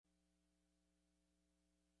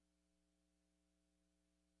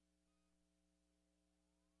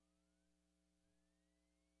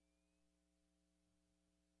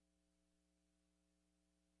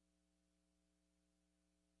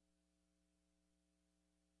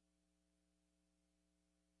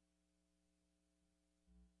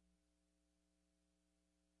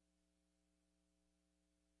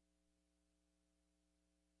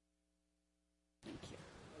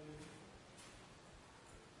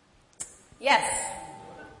Yes.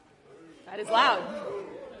 That is loud.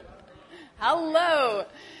 Hello.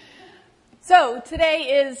 So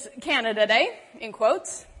today is Canada Day, in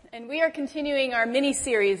quotes, and we are continuing our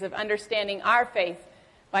mini-series of understanding our faith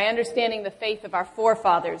by understanding the faith of our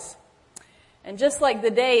forefathers. And just like the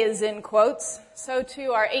day is in quotes, so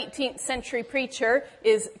too our 18th century preacher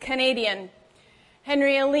is Canadian.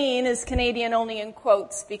 Henry Alline is Canadian only in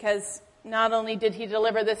quotes because not only did he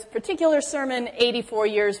deliver this particular sermon 84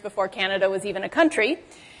 years before Canada was even a country,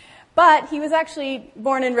 but he was actually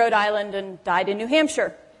born in Rhode Island and died in New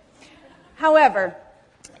Hampshire. However,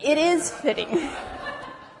 it is fitting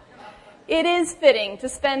to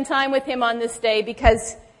spend time with him on this day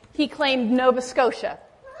because he claimed Nova Scotia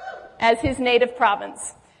as his native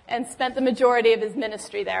province and spent the majority of his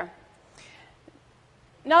ministry there.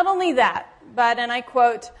 Not only that, but, and I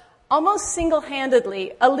quote, almost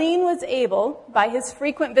single-handedly, Alline was able, by his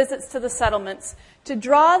frequent visits to the settlements, to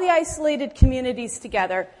draw the isolated communities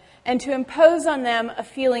together and to impose on them a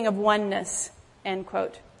feeling of oneness, end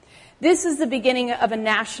quote. This is the beginning of a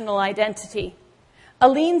national identity.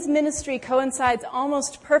 Alline's ministry coincides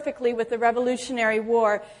almost perfectly with the Revolutionary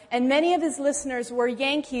War, and many of his listeners were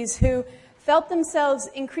Yankees who felt themselves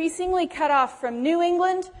increasingly cut off from New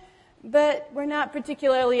England, but were not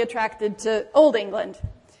particularly attracted to Old England.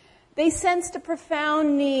 They sensed a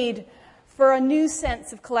profound need for a new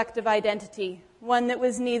sense of collective identity, one that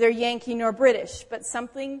was neither Yankee nor British, but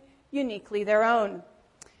something uniquely their own.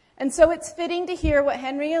 And so it's fitting to hear what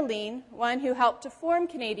Henry Alline, one who helped to form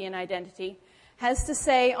Canadian identity, has to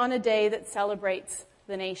say on a day that celebrates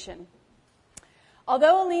the nation.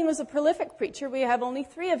 Although Alline was a prolific preacher, we have only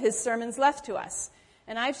 3 of his sermons left to us,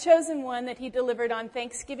 and I've chosen one that he delivered on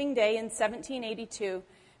Thanksgiving Day in 1782,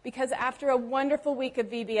 because after a wonderful week of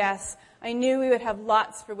VBS, I knew we would have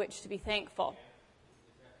lots for which to be thankful.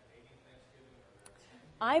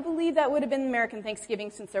 I believe that would have been American Thanksgiving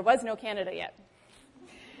since there was no Canada yet.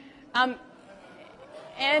 I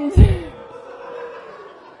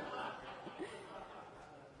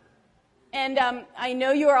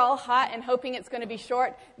know you are all hot and hoping it's going to be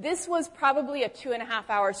short. This was probably a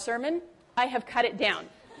 2.5-hour sermon. I have cut it down.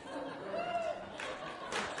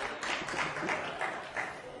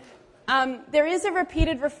 There is a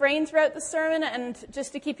repeated refrain throughout the sermon, and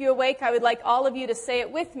just to keep you awake, I would like all of you to say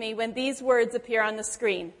it with me when these words appear on the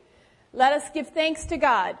screen. Let us give thanks to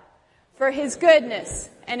God for his goodness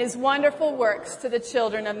and his wonderful works to the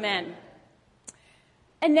children of men.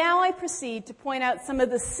 And now I proceed to point out some of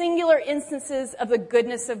the singular instances of the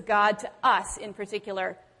goodness of God to us in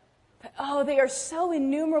particular. But, they are so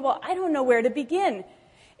innumerable, I don't know where to begin.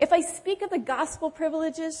 If I speak of the gospel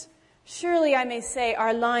privileges, surely I may say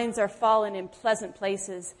our lines are fallen in pleasant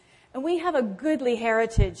places, and we have a goodly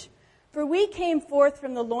heritage. For we came forth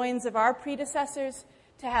from the loins of our predecessors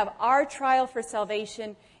to have our trial for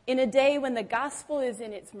salvation in a day when the gospel is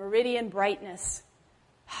in its meridian brightness.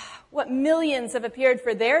 What millions have appeared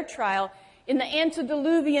for their trial in the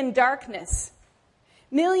antediluvian darkness.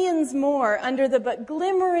 Millions more under the but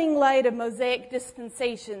glimmering light of Mosaic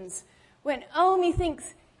dispensations, when,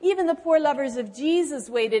 methinks, even the poor lovers of Jesus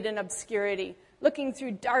waited in obscurity, looking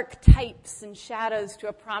through dark types and shadows to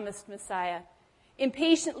a promised Messiah,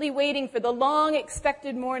 impatiently waiting for the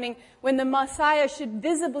long-expected morning when the Messiah should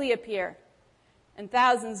visibly appear. And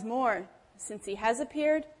thousands more, since he has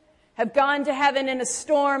appeared, have gone to heaven in a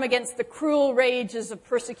storm against the cruel rages of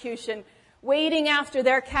persecution, waiting after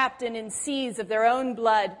their captain in seas of their own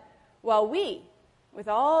blood, while we, with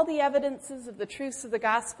all the evidences of the truths of the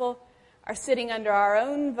gospel, are sitting under our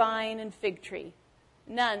own vine and fig tree,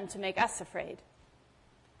 none to make us afraid.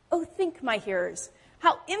 Oh, think, my hearers,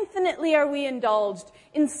 how infinitely are we indulged,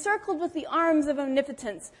 encircled with the arms of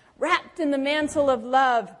omnipotence, wrapped in the mantle of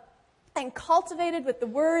love, and cultivated with the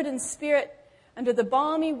word and spirit under the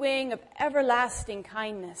balmy wing of everlasting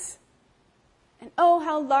kindness. And oh,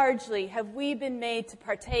 how largely have we been made to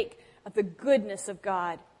partake of the goodness of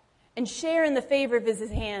God and share in the favor of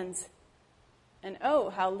his hands. And oh,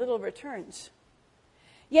 how little returns.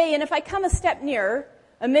 Yea, and if I come a step nearer,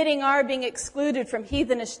 omitting our being excluded from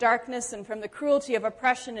heathenish darkness and from the cruelty of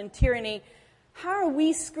oppression and tyranny, how are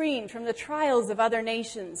we screened from the trials of other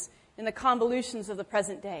nations in the convolutions of the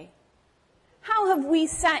present day? How have we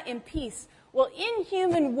sat in peace while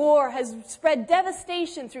inhuman war has spread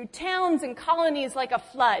devastation through towns and colonies like a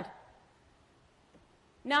flood?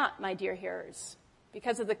 Not, my dear hearers,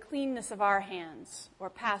 because of the cleanness of our hands or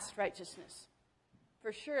past righteousness.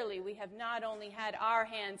 For surely we have not only had our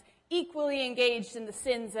hands equally engaged in the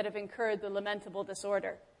sins that have incurred the lamentable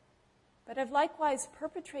disorder, but have likewise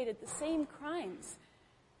perpetrated the same crimes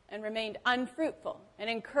and remained unfruitful and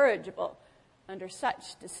incorrigible under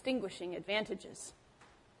such distinguishing advantages.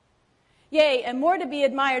 Yea, and more to be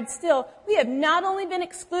admired still, we have not only been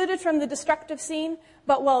excluded from the destructive scene,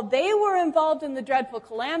 but while they were involved in the dreadful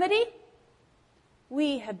calamity,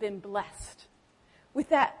 we have been blessed with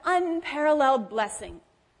that unparalleled blessing,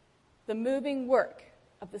 the moving work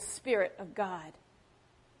of the Spirit of God.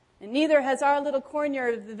 And neither has our little corner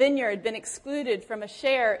of the vineyard been excluded from a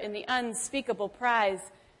share in the unspeakable prize.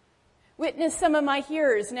 Witness some of my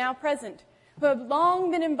hearers now present, who have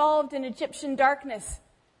long been involved in Egyptian darkness.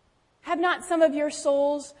 Have not some of your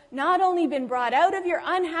souls not only been brought out of your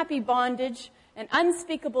unhappy bondage and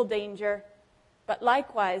unspeakable danger, but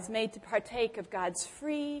likewise made to partake of God's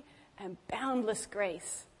free and boundless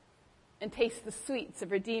grace and taste the sweets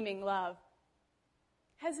of redeeming love?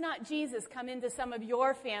 Has not Jesus come into some of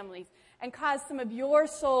your families and caused some of your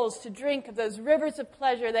souls to drink of those rivers of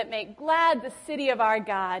pleasure that make glad the city of our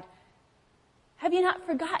God? Have you not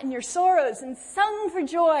forgotten your sorrows and sung for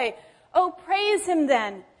joy? Oh, praise him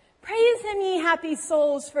then. Praise him, ye happy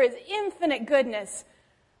souls, for his infinite goodness.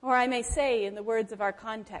 Or I may say, in the words of our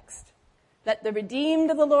context, let the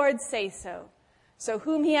redeemed of the Lord say so. So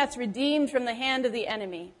whom he hath redeemed from the hand of the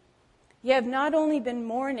enemy. Ye have not only been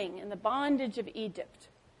mourning in the bondage of Egypt,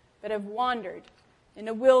 but have wandered in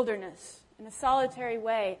a wilderness, in a solitary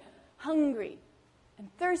way, hungry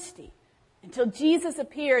and thirsty, until Jesus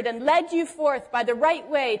appeared and led you forth by the right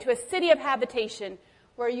way to a city of habitation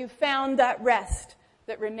where you found that rest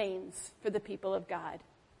that remains for the people of God.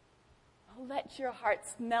 Oh, let your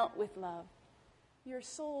hearts melt with love, your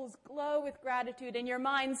souls glow with gratitude, and your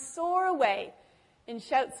minds soar away in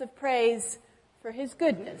shouts of praise for his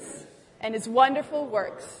goodness and his wonderful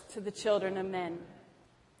works to the children of men.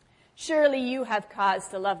 Surely you have cause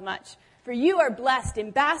to love much, for you are blessed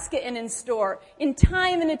in basket and in store, in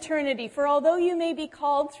time and eternity. For although you may be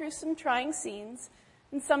called through some trying scenes,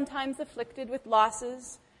 and sometimes afflicted with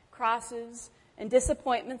losses, crosses, and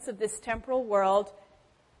disappointments of this temporal world,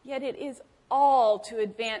 yet it is all to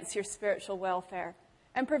advance your spiritual welfare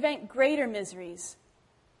and prevent greater miseries.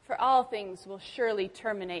 For all things will surely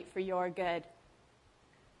terminate for your good.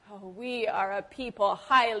 Oh, we are a people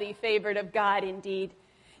highly favored of God indeed.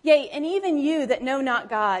 Yea, and even you that know not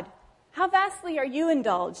God, how vastly are you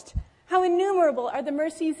indulged? How innumerable are the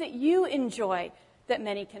mercies that you enjoy that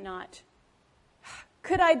many cannot?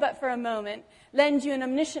 Could I but for a moment lend you an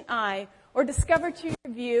omniscient eye, or discover to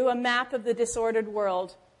your view a map of the disordered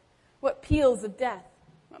world, what peals of death,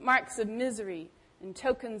 what marks of misery, and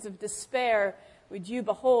tokens of despair would you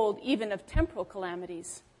behold even of temporal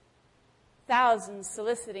calamities? Thousands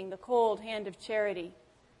soliciting the cold hand of charity,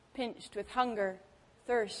 pinched with hunger,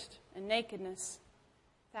 thirst, and nakedness.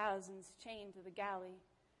 Thousands chained to the galley,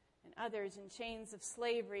 and others in chains of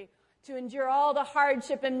slavery to endure all the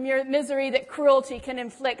hardship and misery that cruelty can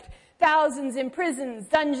inflict. Thousands in prisons,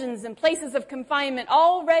 dungeons, and places of confinement,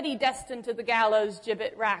 already destined to the gallows,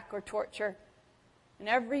 gibbet, rack, or torture. And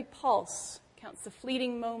every pulse counts the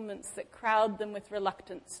fleeting moments that crowd them with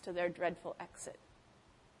reluctance to their dreadful exit.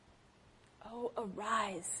 Oh,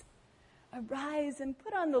 arise. Arise and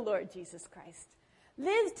put on the Lord Jesus Christ.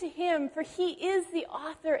 Live to him, for he is the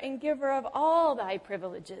author and giver of all thy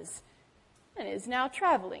privileges, and is now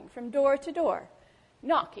traveling from door to door,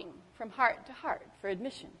 knocking from heart to heart for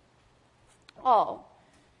admission, all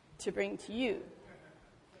to bring to you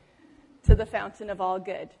to the fountain of all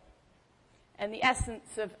good and the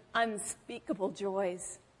essence of unspeakable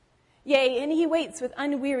joys. Yea, and he waits with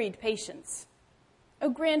unwearied patience. Oh,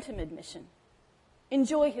 grant him admission.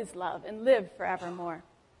 Enjoy his love and live forevermore.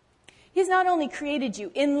 He's not only created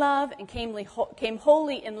you in love and came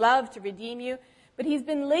wholly in love to redeem you, but he's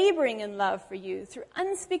been laboring in love for you through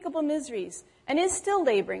unspeakable miseries and is still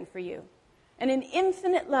laboring for you. And in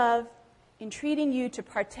infinite love, entreating you to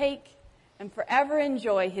partake and forever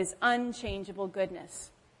enjoy his unchangeable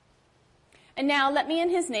goodness. And now let me in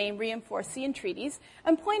his name reinforce the entreaties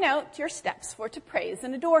and point out your steps for to praise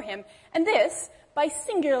and adore him, and this by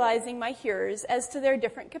singularizing my hearers as to their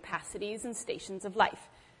different capacities and stations of life.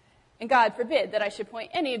 And God forbid that I should point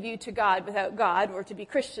any of you to God without God, or to be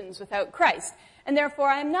Christians without Christ. And therefore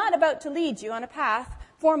I am not about to lead you on a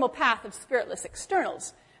formal path of spiritless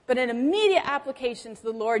externals, but an immediate application to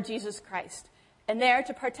the Lord Jesus Christ, and there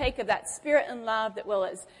to partake of that spirit and love that will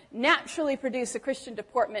as naturally produce a Christian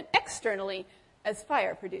deportment externally as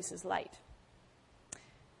fire produces light.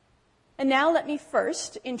 And now let me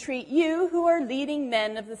first entreat you who are leading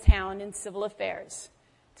men of the town in civil affairs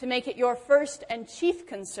to make it your first and chief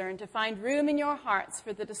concern to find room in your hearts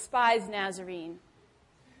for the despised Nazarene.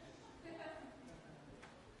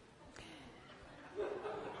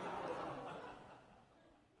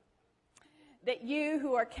 that you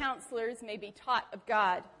who are counselors may be taught of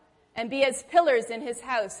God, and be as pillars in his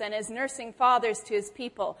house and as nursing fathers to his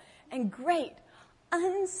people. And great,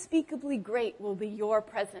 unspeakably great will be your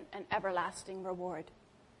present and everlasting reward.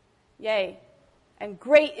 Yea, and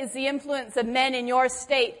great is the influence of men in your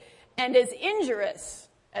state, and as injurious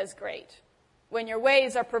as great, when your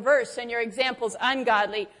ways are perverse and your examples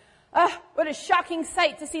ungodly. Ah, what a shocking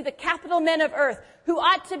sight to see the capital men of earth, who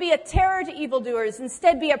ought to be a terror to evildoers,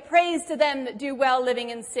 instead be a praise to them that do well, living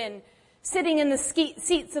in sin, sitting in the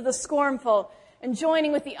seats of the scornful, and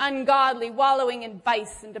joining with the ungodly, wallowing in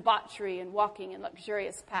vice and debauchery, and walking in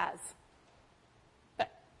luxurious paths. But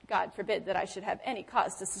God forbid that I should have any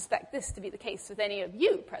cause to suspect this to be the case with any of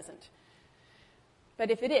you present. But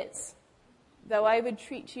if it is, though I would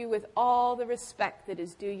treat you with all the respect that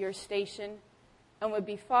is due your station, and would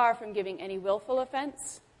be far from giving any willful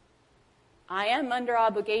offense, I am under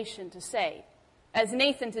obligation to say, as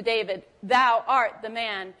Nathan to David, thou art the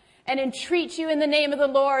man, and entreat you in the name of the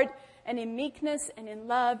Lord, and in meekness and in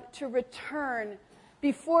love, to return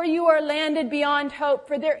before you are landed beyond hope,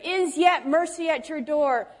 for there is yet mercy at your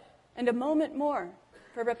door, and a moment more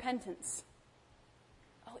for repentance.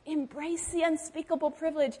 Embrace the unspeakable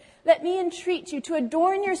privilege. Let me entreat you to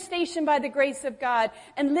adorn your station by the grace of God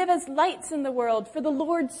and live as lights in the world for the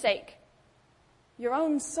Lord's sake, your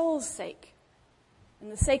own soul's sake,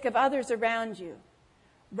 and the sake of others around you.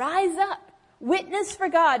 Rise up, witness for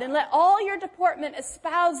God, and let all your deportment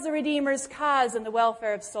espouse the Redeemer's cause and the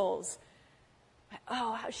welfare of souls.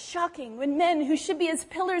 Oh, how shocking when men who should be as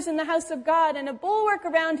pillars in the house of God and a bulwark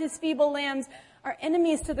around his feeble lambs are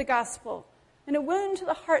enemies to the gospel, and a wound to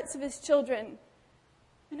the hearts of his children.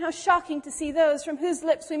 And how shocking to see those from whose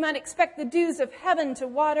lips we might expect the dews of heaven to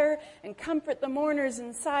water and comfort the mourners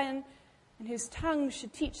in Zion, and whose tongues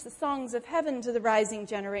should teach the songs of heaven to the rising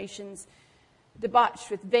generations,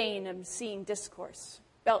 debauched with vain, obscene discourse,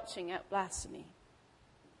 belching out blasphemy.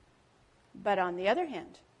 But on the other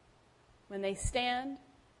hand, when they stand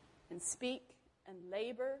and speak and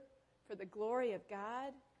labor for the glory of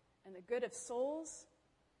God and the good of souls,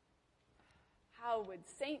 how would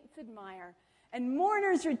saints admire, and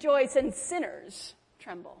mourners rejoice, and sinners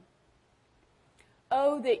tremble?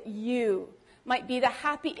 Oh, that you might be the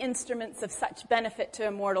happy instruments of such benefit to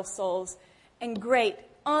immortal souls, and great,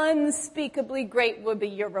 unspeakably great will be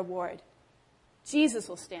your reward. Jesus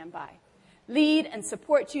will stand by, lead and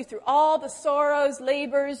support you through all the sorrows,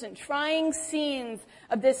 labors, and trying scenes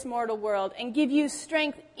of this mortal world, and give you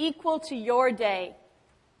strength equal to your day,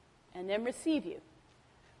 and then receive you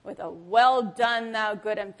with a well done, thou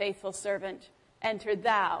good and faithful servant. Enter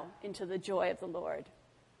thou into the joy of the Lord.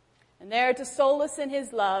 And there to solace in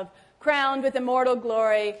his love, crowned with immortal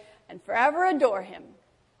glory, and forever adore him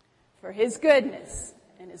for his goodness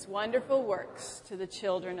and his wonderful works to the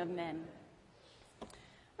children of men.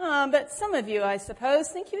 But some of you, I suppose,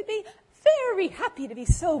 think you would be very happy to be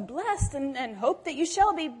so blessed and hope that you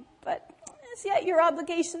shall be, but as yet your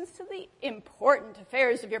obligations to the important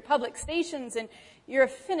affairs of your public stations and your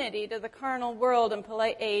affinity to the carnal world and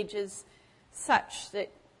polite age is such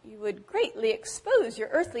that you would greatly expose your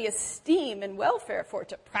earthly esteem and welfare for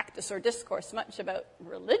to practice or discourse much about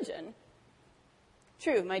religion.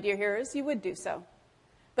 True, my dear hearers, you would do so.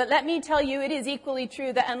 But let me tell you, it is equally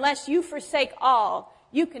true that unless you forsake all,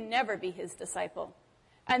 you can never be his disciple.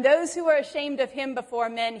 And those who are ashamed of him before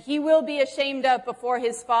men, he will be ashamed of before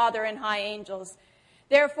his Father and high angels.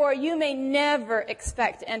 Therefore, you may never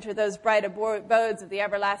expect to enter those bright abodes of the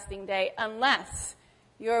everlasting day unless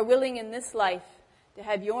you are willing in this life to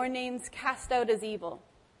have your names cast out as evil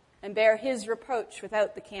and bear his reproach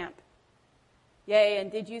without the camp. Yea,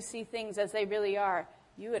 and did you see things as they really are,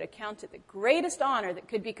 you would account it the greatest honor that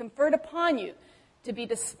could be conferred upon you to be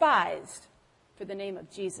despised for the name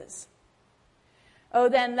of Jesus. Oh,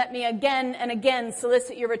 then let me again and again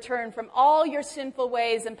solicit your return from all your sinful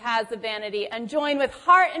ways and paths of vanity, and join with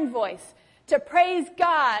heart and voice to praise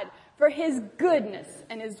God for his goodness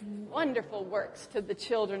and his wonderful works to the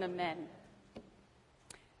children of men.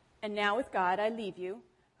 And now with God I leave you,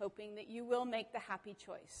 hoping that you will make the happy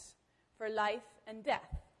choice, for life and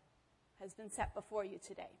death has been set before you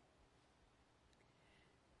today.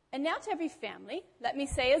 And now to every family, let me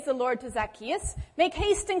say as the Lord to Zacchaeus, make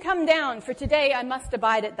haste and come down, for today I must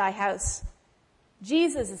abide at thy house.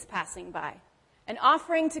 Jesus is passing by, and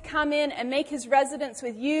offering to come in and make his residence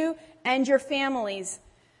with you and your families.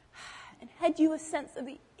 And had you a sense of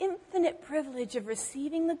the infinite privilege of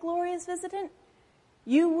receiving the glorious visitant,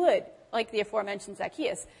 you would, like the aforementioned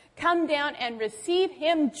Zacchaeus, come down and receive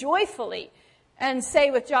him joyfully and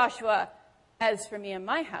say with Joshua, as for me and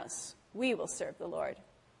my house, we will serve the Lord.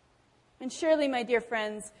 And surely, my dear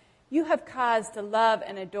friends, You have cause to love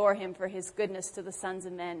and adore him for his goodness to the sons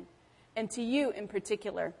of men, and to you in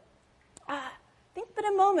particular. Think but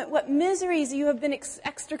a moment what miseries you have been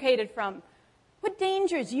extricated from, what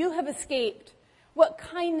dangers you have escaped, what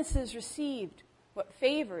kindnesses received, what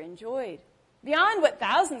favor enjoyed, beyond what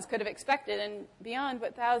thousands could have expected and beyond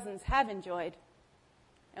what thousands have enjoyed.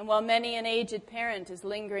 And while many an aged parent is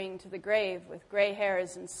lingering to the grave with gray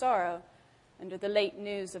hairs and sorrow under the late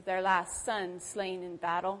news of their last son slain in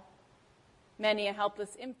battle, many a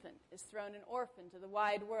helpless infant is thrown an orphan to the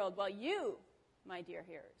wide world, while you, my dear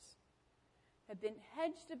hearers, have been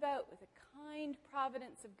hedged about with a kind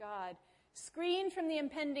providence of God, screened from the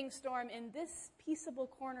impending storm in this peaceable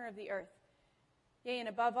corner of the earth. Yea, and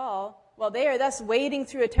above all, while they are thus wading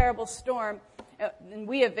through a terrible storm, and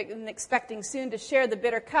we have been expecting soon to share the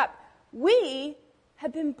bitter cup, we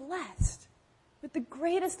have been blessed with the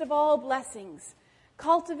greatest of all blessings,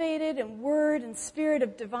 cultivated in word and spirit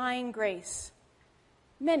of divine grace.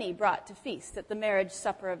 Many brought to feast at the marriage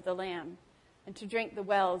supper of the Lamb, and to drink the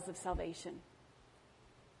wells of salvation.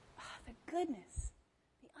 The goodness,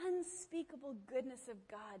 the unspeakable goodness of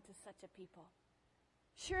God to such a people.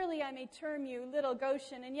 Surely I may term you little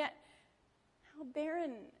Goshen, and yet how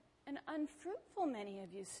barren and unfruitful many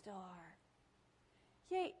of you still are.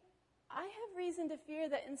 Yea, I have reason to fear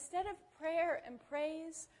that instead of prayer and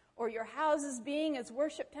praise, or your houses being as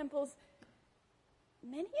worship temples,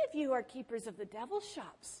 many of you are keepers of the devil's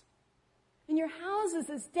shops, and your houses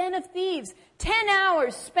as den of thieves, 10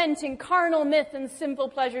 hours spent in carnal myth and sinful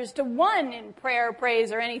pleasures to 1 in prayer,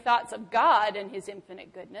 praise, or any thoughts of God and his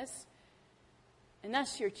infinite goodness. And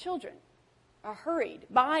thus your children are hurried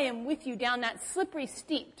by and with you down that slippery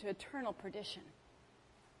steep to eternal perdition.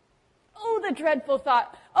 Oh, the dreadful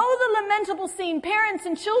thought. Oh, the lamentable scene. Parents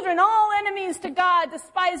and children, all enemies to God,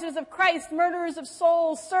 despisers of Christ, murderers of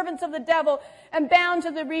souls, servants of the devil, and bound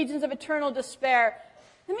to the regions of eternal despair.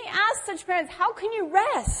 Let me ask such parents, how can you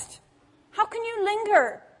rest? How can you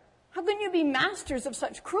linger? How can you be masters of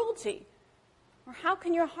such cruelty? Or how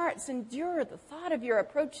can your hearts endure the thought of your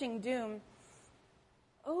approaching doom?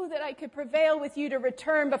 Oh, that I could prevail with you to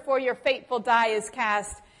return before your fateful die is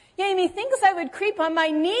cast. Yea, methinks I would creep on my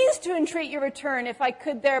knees to entreat your return if I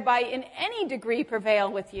could thereby in any degree prevail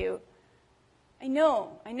with you. I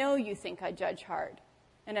know you think I judge hard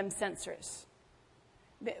and am censorious.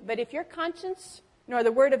 But if your conscience nor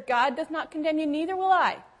the word of God does not condemn you, neither will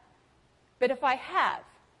I. But if I have,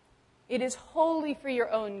 it is wholly for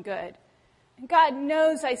your own good. And God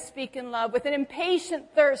knows I speak in love with an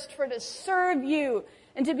impatient thirst for to serve you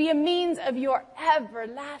and to be a means of your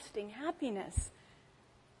everlasting happiness,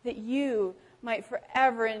 that you might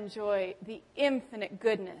forever enjoy the infinite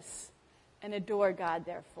goodness and adore God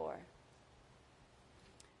therefore.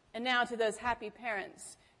 And now to those happy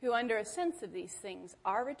parents who, under a sense of these things,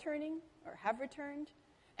 are returning or have returned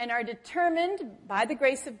and are determined by the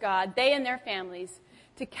grace of God, they and their families,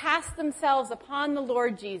 to cast themselves upon the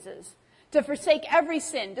Lord Jesus, to forsake every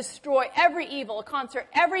sin, destroy every evil, concert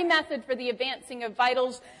every method for the advancing of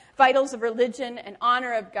vitals of religion and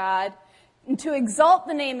honor of God, and to exalt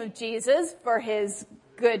the name of Jesus for his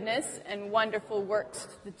goodness and wonderful works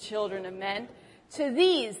to the children of men. To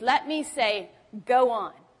these, let me say, go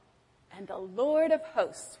on, and the Lord of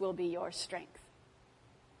hosts will be your strength.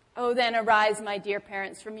 Oh, then arise, my dear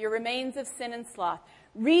parents, from your remains of sin and sloth.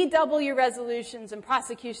 Redouble your resolutions and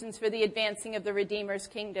prosecutions for the advancing of the Redeemer's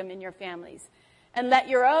kingdom in your families. And let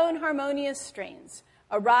your own harmonious strains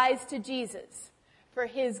arise to Jesus for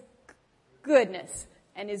his goodness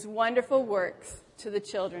and his wonderful works to the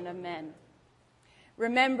children of men.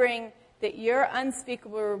 Remembering that your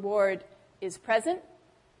unspeakable reward is present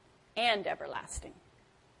and everlasting.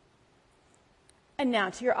 And now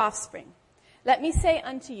to your offspring. Let me say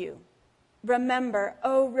unto you, remember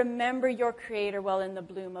your Creator while in the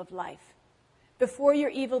bloom of life, before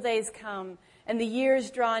your evil days come and the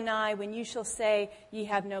years draw nigh when you shall say, ye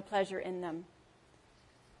have no pleasure in them.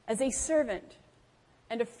 As a servant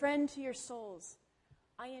and a friend to your souls,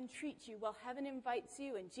 I entreat you while heaven invites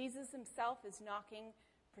you and Jesus himself is knocking,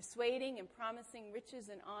 persuading and promising riches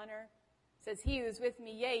and honor, says he who is with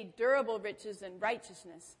me, yea, durable riches and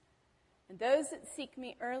righteousness. And those that seek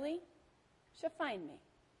me early shall find me.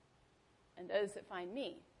 And those that find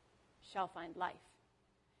me shall find life.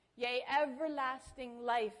 Yea, everlasting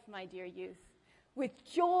life, my dear youth, with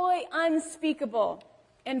joy unspeakable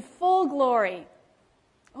and full glory.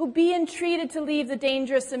 Oh, be entreated to leave the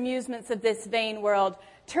dangerous amusements of this vain world.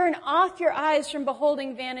 Turn off your eyes from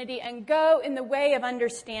beholding vanity and go in the way of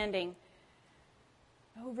understanding.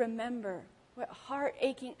 Oh, remember what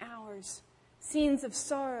heart-aching hours, scenes of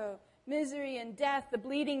sorrow, misery and death the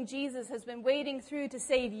bleeding Jesus has been wading through to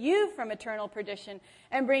save you from eternal perdition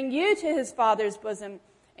and bring you to his Father's bosom.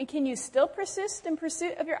 And can you still persist in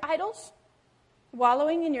pursuit of your idols,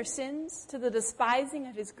 wallowing in your sins to the despising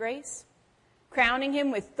of his grace, crowning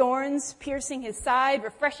him with thorns, piercing his side,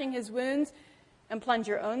 refreshing his wounds, and plunge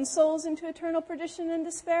your own souls into eternal perdition and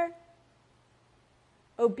despair?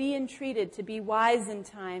 Oh, be entreated to be wise in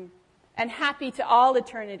time and happy to all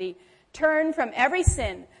eternity. Turn from every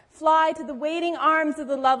sin. Fly to the waiting arms of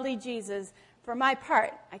the lovely Jesus. For my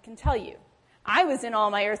part, I can tell you, I was in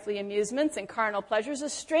all my earthly amusements and carnal pleasures a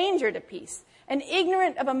stranger to peace and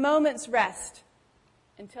ignorant of a moment's rest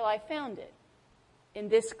until I found it in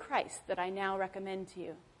this Christ that I now recommend to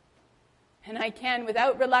you. And I can,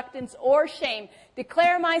 without reluctance or shame,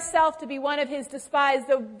 declare myself to be one of his despised,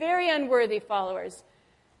 though very unworthy followers,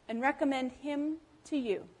 and recommend him to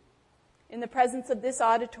you in the presence of this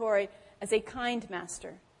auditory as a kind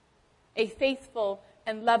master, a faithful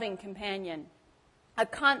and loving companion, a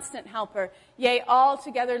constant helper, yea,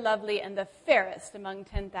 altogether lovely and the fairest among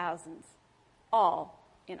 10,000s, all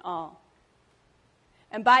in all.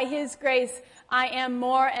 And by his grace, I am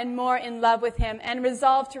more and more in love with him and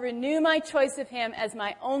resolve to renew my choice of him as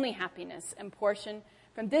my only happiness and portion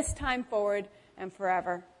from this time forward and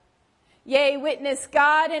forever. Yea, witness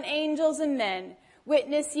God and angels and men.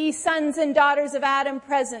 Witness ye sons and daughters of Adam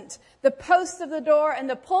present, the posts of the door and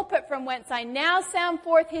the pulpit from whence I now sound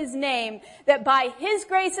forth his name, that by his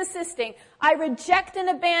grace assisting, I reject and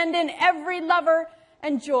abandon every lover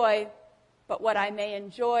and joy, but what I may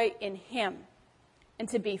enjoy in him, and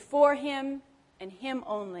to be for him and him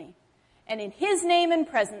only. And in his name and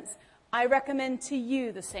presence, I recommend to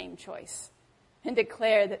you the same choice, and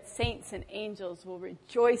declare that saints and angels will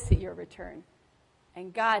rejoice at your return,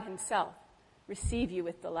 and God himself receive you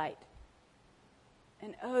with delight.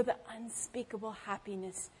 And oh, the unspeakable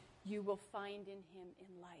happiness you will find in him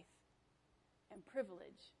in life, and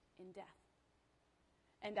privilege in death.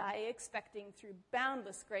 And I, expecting through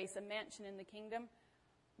boundless grace a mansion in the kingdom,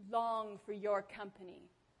 long for your company,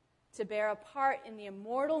 to bear a part in the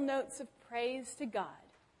immortal notes of praise to God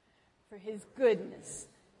for his goodness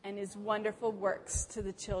and his wonderful works to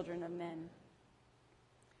the children of men.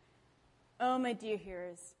 Oh, my dear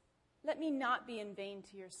hearers, let me not be in vain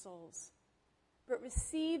to your souls, but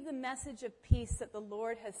receive the message of peace that the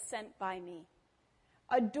Lord has sent by me.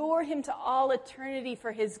 Adore him to all eternity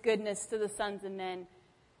for his goodness to the sons of men.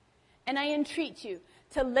 And I entreat you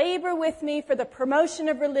to labor with me for the promotion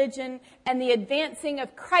of religion and the advancing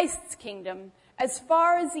of Christ's kingdom as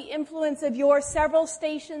far as the influence of your several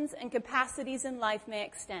stations and capacities in life may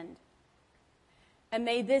extend. And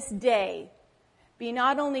may this day be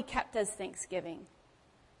not only kept as thanksgiving,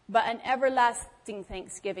 but an everlasting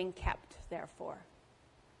thanksgiving kept, therefore.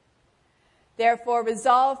 Therefore,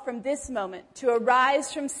 resolve from this moment to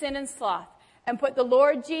arise from sin and sloth and put the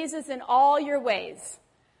Lord Jesus in all your ways.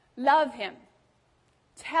 Love him,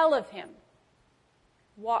 tell of him,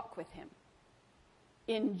 walk with him,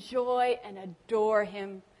 enjoy and adore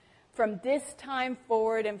him from this time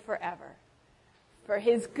forward and forever for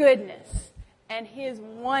his goodness and his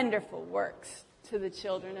wonderful works to the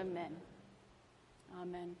children of men.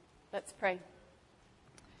 Amen. Let's pray.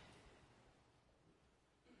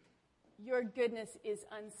 Your goodness is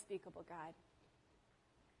unspeakable, God.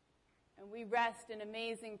 And we rest in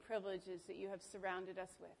amazing privileges that you have surrounded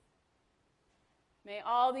us with. May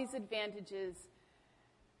all these advantages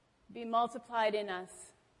be multiplied in us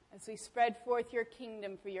as we spread forth your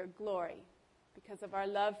kingdom for your glory because of our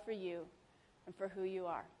love for you and for who you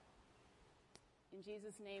are. In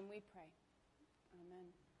Jesus' name we pray. Amen.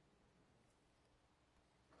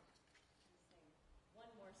 One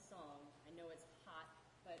more song. I know it's hot,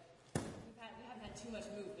 but we haven't had too much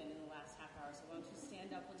movement in the last half hour, so why don't you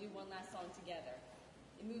stand up? We'll do one last song together.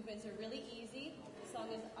 The movements are really easy. The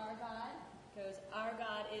song is Our God. It goes, our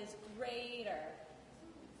God is greater.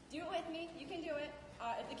 Do it with me. You can do it.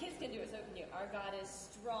 If the kids can do it, so can you. Our God is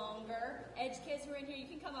stronger. Edge kids who are in here, you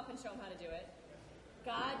can come up and show them how to do it.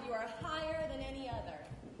 God, you are higher than any other.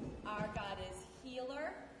 Our God is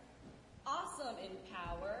healer, awesome in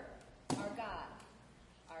power. Our God.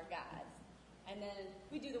 And then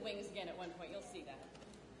we do the wings again at one point. You'll see that.